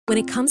When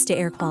it comes to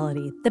air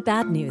quality, the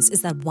bad news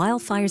is that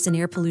wildfires and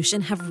air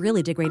pollution have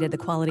really degraded the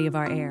quality of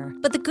our air.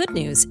 But the good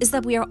news is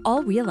that we are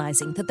all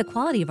realizing that the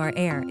quality of our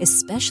air,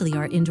 especially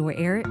our indoor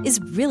air, is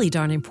really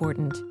darn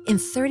important. In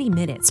 30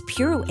 minutes,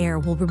 Puro Air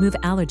will remove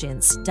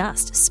allergens,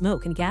 dust,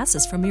 smoke, and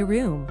gases from your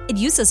room. It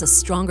uses a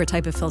stronger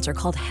type of filter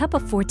called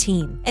HEPA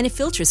 14, and it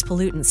filters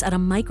pollutants at a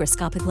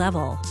microscopic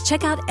level.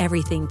 Check out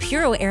everything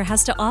Puro Air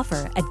has to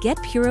offer at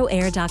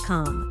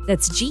getpuroair.com.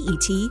 That's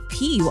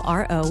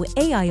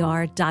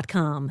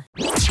GetPuroAir.com.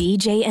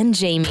 BJ and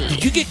Jamie.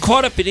 Did you get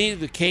caught up in any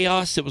of the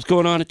chaos that was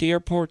going on at the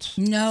airports?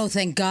 No,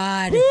 thank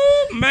God.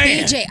 Ooh,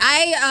 man.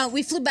 BJ,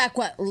 we flew back,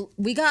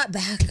 we got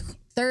back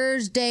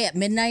Thursday at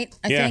midnight,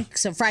 I think,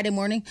 so Friday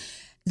morning.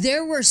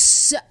 There were,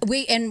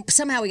 and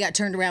somehow we got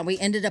turned around. We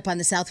ended up on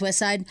the southwest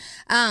side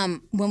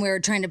when we were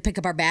trying to pick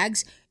up our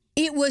bags.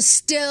 It was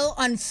still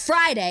on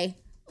Friday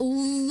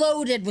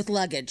loaded with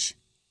luggage.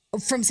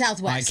 From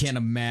Southwest. I can't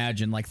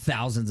imagine, like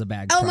thousands of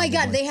bags. Oh my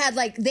God, they had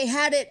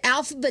it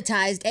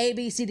alphabetized, A,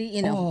 B, C, D,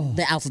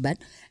 the alphabet,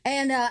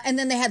 and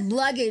then they had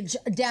luggage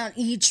down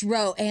each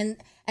row, and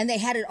they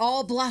had it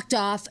all blocked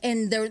off,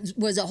 and there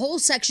was a whole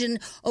section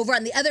over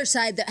on the other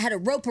side that had a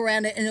rope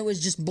around it, and it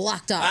was just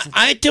blocked off.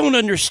 I don't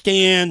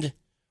understand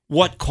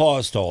what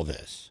caused all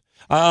this,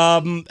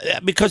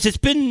 because it's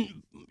been.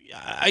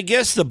 I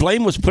guess the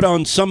blame was put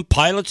on some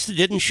pilots that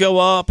didn't show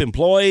up,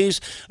 employees,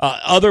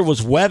 other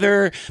was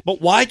weather, but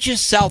why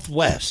just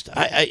Southwest?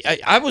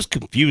 I was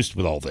confused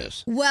with all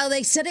this. Well,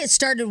 they said it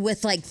started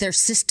with their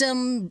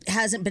system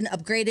hasn't been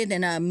upgraded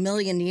in a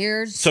million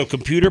years. So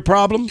computer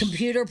problems?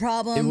 Computer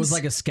problems. It was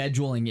like a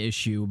scheduling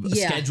issue,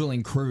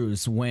 scheduling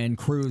crews when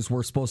crews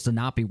were supposed to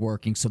not be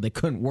working, so they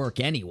couldn't work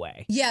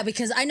anyway. Yeah,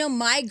 because I know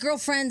my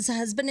girlfriend's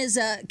husband is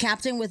a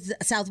captain with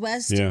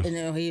Southwest. Yeah.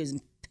 And he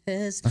was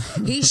pissed.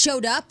 He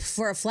showed up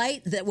for a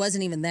flight that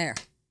wasn't even there.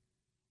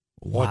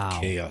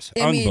 What chaos.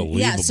 Unbelievable.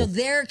 Yeah, so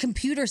their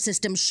computer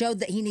system showed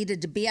that he needed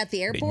to be at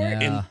the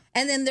airport. Yeah.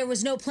 And then there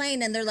was no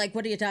plane, and they're like,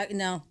 what are you talking?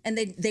 No. And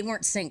they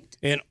weren't synced.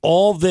 And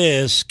all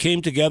this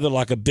came together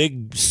like a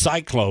big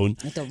cyclone.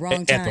 At the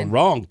wrong time. At the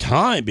wrong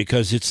time,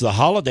 because it's the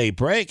holiday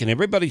break, and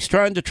everybody's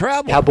trying to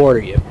travel. How bored are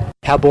you?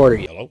 How bored are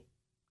you? Hello?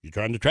 You're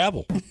trying to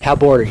travel. How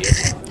bored are you?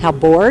 How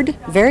bored?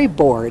 Very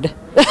bored.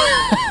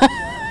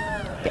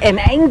 And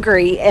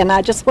angry, and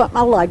I just want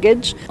my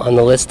luggage. On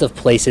the list of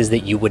places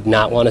that you would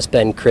not want to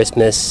spend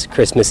Christmas,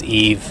 Christmas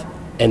Eve,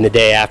 and the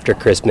day after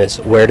Christmas,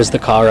 where does the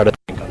Colorado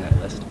rank on that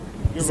list?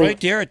 You're right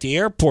there at the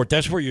airport.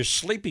 That's where you're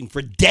sleeping.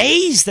 For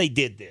days they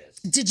did this.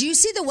 Did you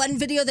see the one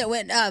video that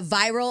went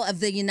viral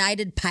of the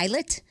United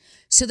pilot?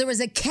 So there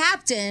was a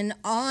captain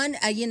on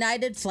a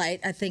United flight.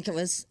 I think it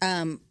was,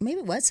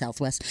 maybe it was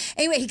Southwest.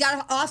 Anyway, he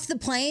got off the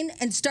plane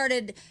and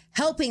started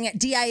helping at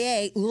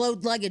DIA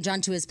load luggage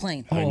onto his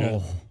plane. I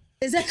know.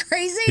 Is that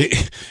crazy?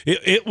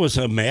 It was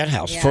a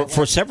madhouse. Yeah,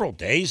 for several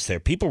days there.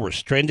 People were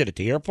stranded at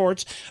the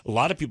airports. A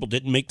lot of people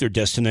didn't make their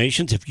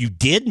destinations. If you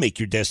did make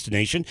your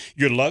destination,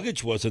 your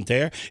luggage wasn't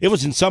there. It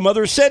was in some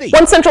other city.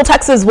 One Central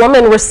Texas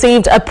woman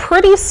received a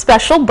pretty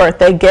special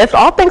birthday gift,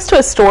 all thanks to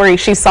a story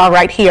she saw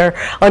right here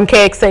on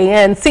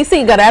KXAN.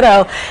 Cece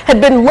Guerrero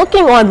had been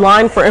looking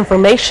online for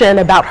information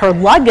about her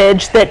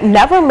luggage that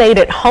never made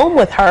it home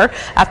with her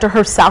after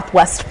her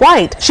Southwest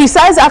flight. She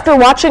says after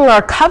watching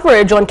our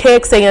coverage on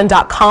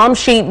KXAN.com,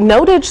 she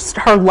noticed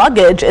her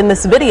luggage in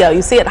this video.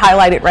 You see it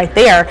highlighted right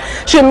there.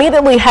 She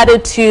immediately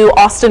headed to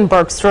Austin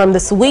Bergstrom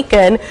this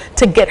weekend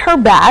to get her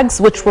bags,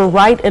 which were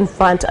right in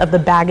front of the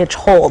baggage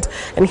hold.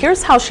 And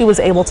here's how she was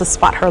able to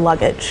spot her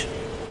luggage.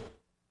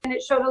 And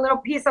it showed a little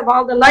piece of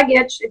all the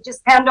luggage. It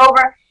just panned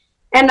over.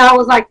 And I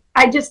was like,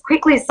 I just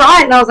quickly saw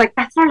it. And I was like,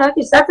 that's our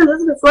luggage. That's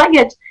Elizabeth's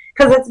luggage.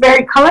 Because it's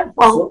very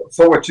colorful.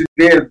 So what she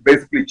did,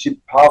 basically,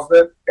 she paused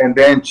it, and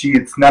then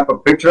she'd snap a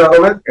picture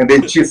of it, and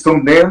then she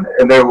zoomed in,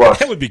 and there it was.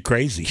 That would be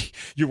crazy.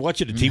 You're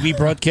watching a TV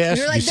broadcast,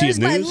 You're like, you see there's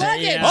a my news.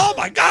 luggage. Oh,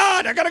 my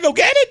God, I got to go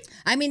get it.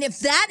 I mean, if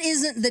that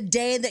isn't the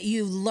day that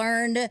you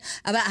learned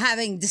about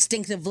having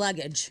distinctive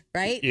luggage,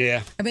 right?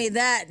 Yeah. I mean,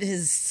 that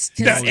is...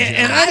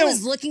 and I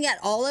was looking at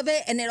all of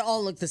it, and it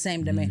all looked the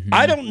same to me.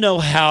 I don't know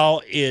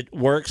how it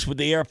works with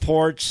the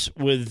airports,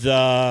 with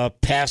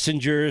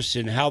passengers,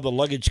 and how the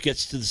luggage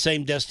gets to the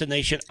same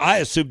destination. I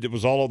assumed it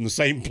was all on the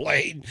same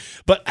plane.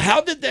 But how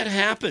did that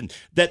happen?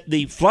 That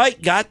the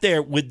flight got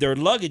there with their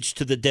luggage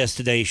to the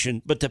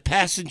destination, but the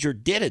passenger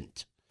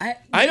didn't.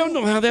 I don't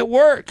know how that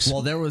works.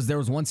 Well, there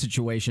was one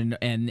situation,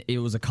 and it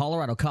was a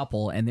Colorado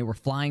couple, and they were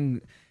flying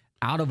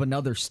out of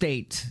another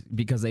state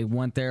because they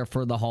went there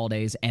for the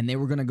holidays, and they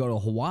were going to go to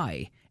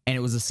Hawaii, and it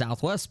was a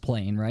Southwest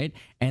plane, right?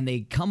 And they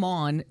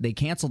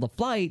canceled the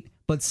flight,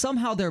 but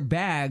somehow their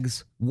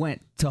bags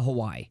went to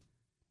Hawaii.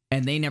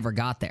 And they never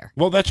got there.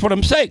 Well, that's what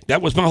I'm saying.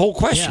 That was my whole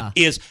question,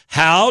 is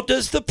how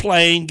does the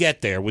plane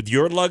get there with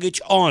your luggage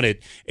on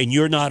it and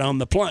you're not on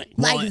the plane?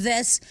 Like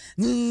this.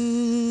 But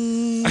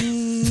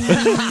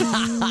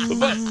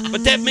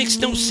that makes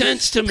no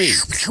sense to me.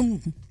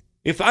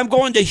 If I'm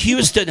going to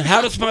Houston,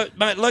 how does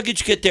my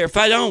luggage get there if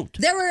I don't?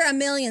 There were a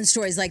million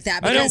stories like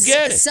that. I don't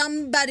get it.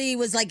 Somebody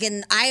was like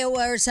in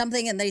Iowa or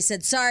something, and they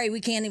said, "Sorry, we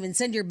can't even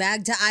send your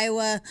bag to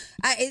Iowa."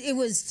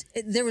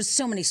 There was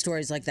so many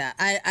stories like that.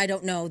 I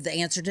don't know the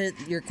answer to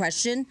your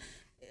question.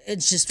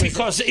 It's just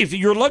because if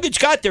your luggage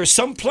got there,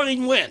 some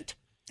plane went.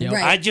 Yep.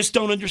 Right. I just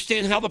don't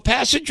understand how the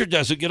passenger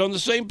doesn't get on the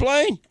same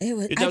plane.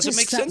 It doesn't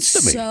make sense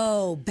to me.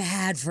 So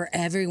bad for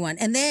everyone.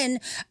 And then,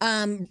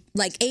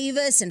 like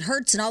Avis and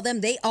Hertz and all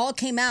them, they all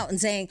came out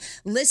and saying,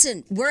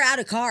 "Listen, we're out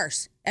of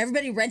cars.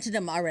 Everybody rented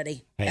them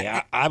already."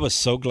 Hey, I was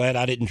so glad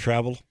I didn't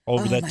travel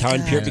over that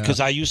time period because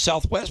I use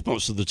Southwest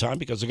most of the time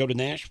because I go to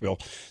Nashville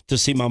to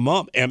see my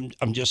mom. And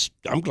I'm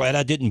glad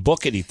I didn't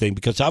book anything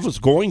because I was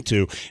going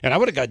to, and I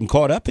would have gotten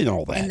caught up in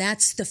all that. And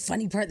that's the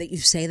funny part that you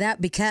say that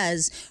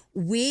because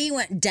we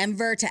went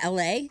Denver to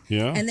LA,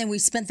 and then we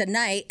spent the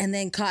night and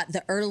then caught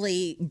the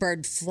early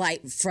bird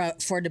flight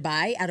for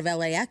Dubai out of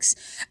LAX.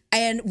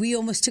 And we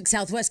almost took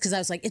Southwest because I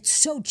was like, it's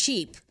so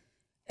cheap.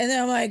 And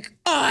then I'm like,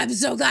 oh, I'm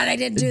so glad I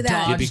didn't do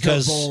that. Dodged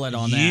because a bullet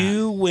on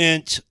you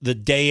went the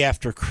day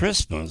after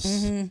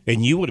Christmas,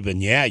 and you would have been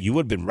right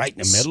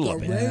in the middle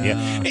of it.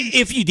 Yeah.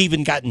 If you'd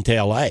even gotten to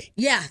L.A.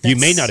 Yeah. You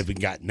may not have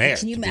even gotten there.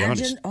 Can you to imagine?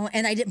 Be honest. Oh,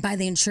 and I didn't buy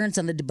the insurance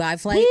on the Dubai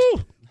flight.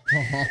 Woo.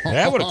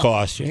 That would have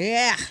cost you.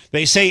 Yeah.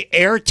 They say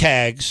air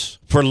tags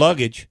for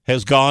luggage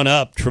has gone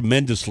up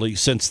tremendously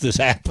since this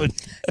happened.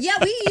 Yeah,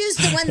 we used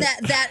the one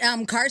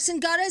that Carson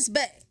got us,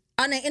 but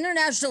on an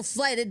international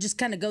flight, it just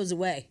kind of goes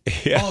away.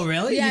 Yeah. Oh,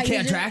 really? Yeah, you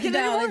can't track it No,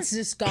 anymore? it's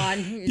just gone.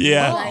 It's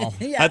Yeah. like-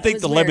 I think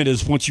it the was limit weird.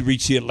 is once you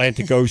reach the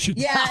Atlantic Ocean.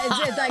 Yeah,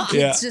 it's like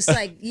Yeah. it's just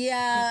like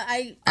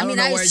I don't mean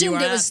know I where you assumed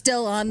were it was at.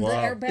 still on the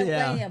airplane,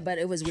 Yeah. but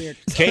it was weird.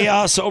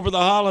 Chaos over the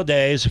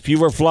holidays. If you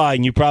were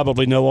flying, you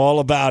probably know all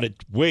about it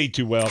way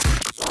too well.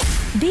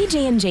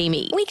 BJ and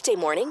Jamie, weekday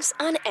mornings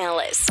on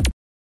Alice.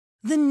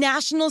 The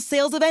national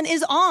sales event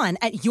is on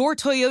at your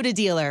Toyota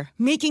dealer,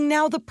 making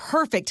now the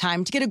perfect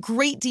time to get a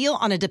great deal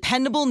on a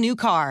dependable new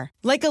car.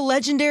 Like a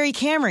legendary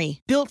Camry,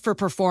 built for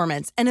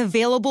performance and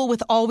available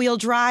with all-wheel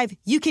drive,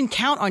 you can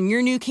count on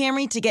your new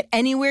Camry to get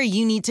anywhere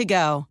you need to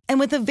go.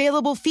 And with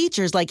available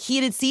features like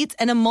heated seats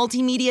and a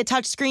multimedia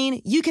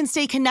touchscreen, you can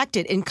stay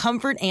connected in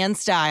comfort and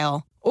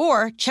style.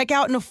 Or check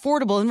out an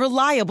affordable and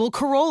reliable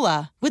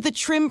Corolla with a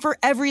trim for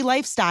every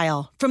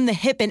lifestyle. From the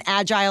hip and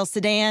agile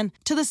sedan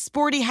to the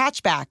sporty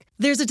hatchback,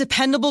 there's a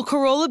dependable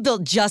Corolla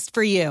built just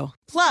for you.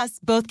 Plus,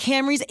 both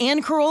Camrys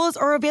and Corollas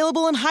are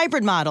available in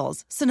hybrid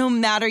models, so no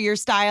matter your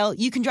style,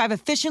 you can drive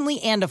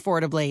efficiently and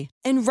affordably.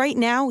 And right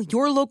now,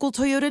 your local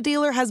Toyota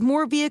dealer has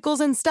more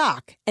vehicles in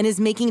stock and is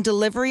making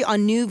delivery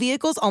on new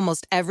vehicles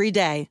almost every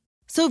day.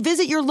 So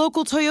visit your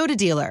local Toyota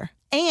dealer.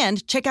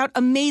 And check out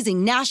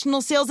amazing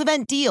national sales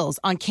event deals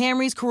on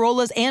Camrys,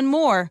 Corollas, and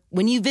more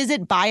when you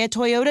visit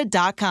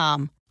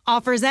buyatoyota.com.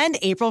 Offers end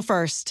April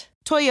 1st.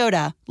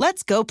 Toyota,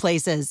 let's go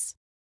places.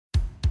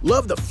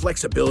 Love the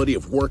flexibility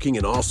of working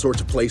in all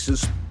sorts of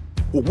places?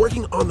 Well,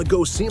 working on the go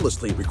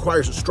seamlessly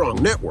requires a strong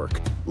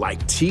network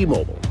like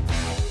T-Mobile.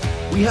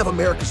 We have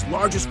America's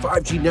largest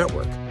 5G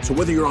network, so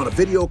whether you're on a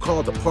video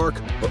call at the park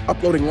or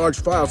uploading large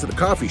files at the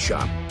coffee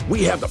shop,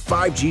 we have the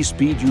 5G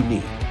speed you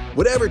need.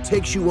 Whatever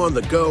takes you on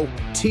the go,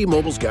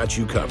 T-Mobile's got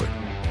you covered.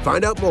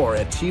 Find out more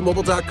at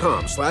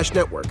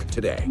T-Mobile.com/network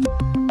today.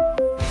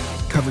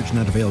 Coverage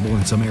not available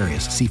in some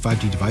areas. See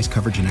 5G device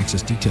coverage and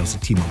access details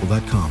at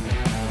T-Mobile.com.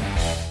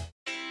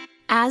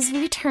 As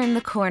we turn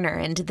the corner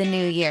into the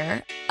new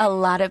year, a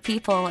lot of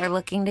people are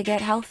looking to get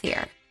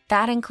healthier.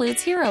 That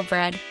includes Hero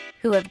Bread,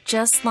 who have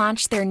just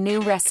launched their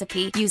new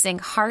recipe using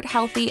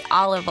heart-healthy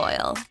olive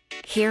oil.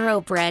 Hero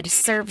Bread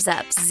serves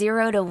up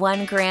 0 to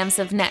 1 grams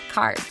of net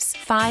carbs,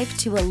 5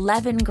 to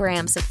 11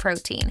 grams of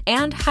protein,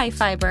 and high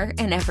fiber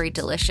in every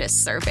delicious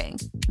serving.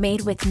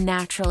 Made with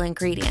natural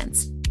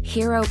ingredients,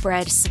 Hero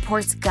Bread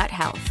supports gut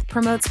health,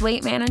 promotes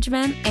weight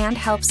management, and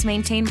helps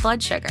maintain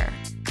blood sugar.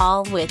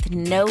 All with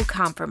no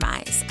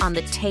compromise on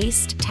the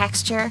taste,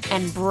 texture,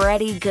 and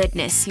bready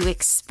goodness you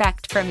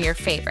expect from your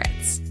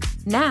favorites.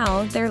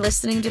 Now they're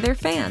listening to their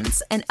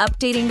fans and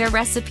updating their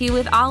recipe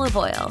with olive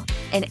oil,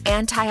 an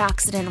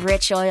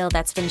antioxidant-rich oil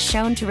that's been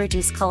shown to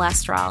reduce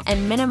cholesterol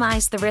and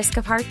minimize the risk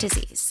of heart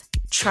disease.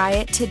 Try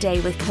it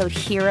today with code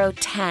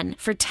HERO10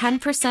 for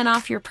 10%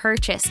 off your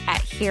purchase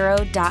at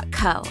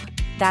hero.co.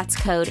 That's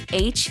code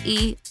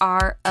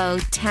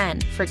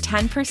HERO10 for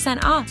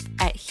 10% off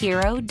at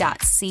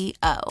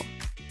hero.co.